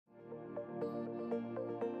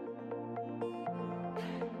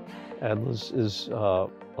Adler's is a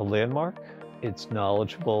landmark. It's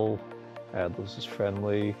knowledgeable. Adler's is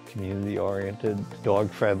friendly, community-oriented,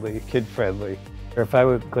 dog-friendly, kid-friendly. Or if I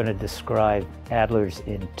were going to describe Adler's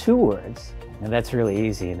in 2 words, and that's really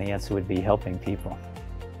easy, and the answer would be helping people.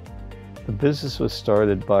 The business was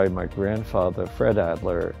started by my grandfather, Fred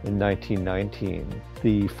Adler, in 1919.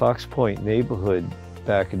 The Fox Point neighborhood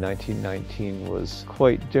back in 1919 was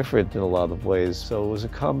quite different in a lot of ways. So it was a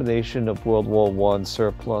combination of World War I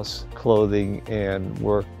surplus clothing and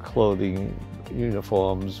work clothing,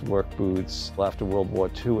 uniforms, work boots. After World War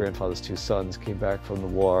II, grandfather's 2 sons came back from the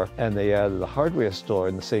war and they added a hardware store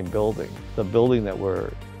in the same building. The building that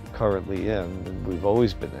we're currently in and we've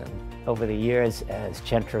always been in. Over the years, as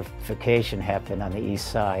gentrification happened on the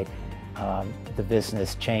east side, the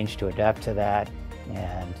business changed to adapt to that,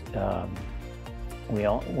 and we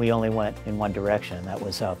only went in one direction, and that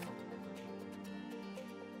was up.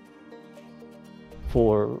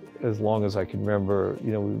 For as long as I can remember,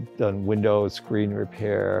 we've done window, screen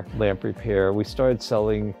repair, lamp repair. We started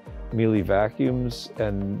selling Mealy vacuums,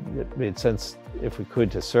 and it made sense if we could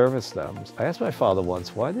to service them. I asked my father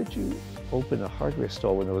once, why did you open a hardware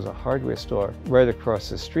store when there was a hardware store right across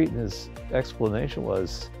the street? And his explanation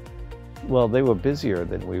was, well, they were busier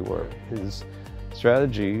than we were. His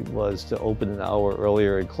strategy was to open an hour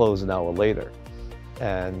earlier and close an hour later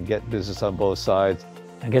and get business on both sides.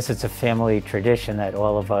 I guess it's a family tradition that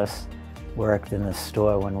all of us worked in the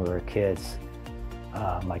store when we were kids.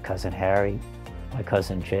 My cousin Harry, my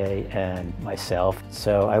cousin Jay, and myself.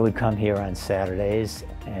 So I would come here on Saturdays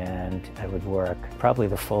and I would work probably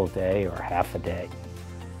the full day or half a day.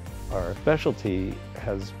 Our specialty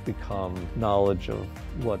has become knowledge of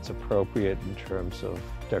what's appropriate in terms of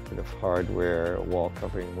decorative hardware, wall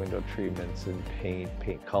covering, window treatments, and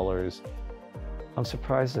paint colors. I'm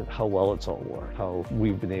surprised at how well it's all worked, how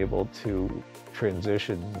we've been able to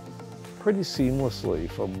transition pretty seamlessly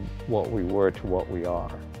from what we were to what we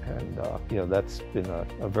are. And that's been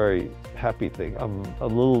a very happy thing. I'm a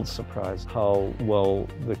little surprised how well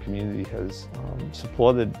the community has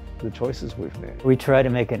supported the choices we've made. We try to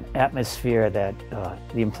make an atmosphere that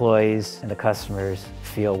the employees and the customers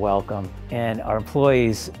feel welcome. And our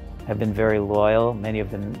employees have been very loyal. Many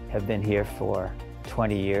of them have been here for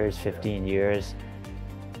 20 years, 15 years.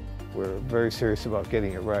 We're very serious about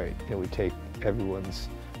getting it right. We take everyone's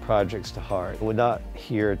projects to heart. We're not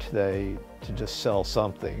here today to just sell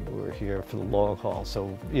something. We're here for the long haul.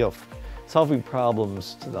 So, solving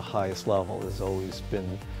problems to the highest level has always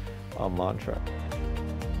been our mantra.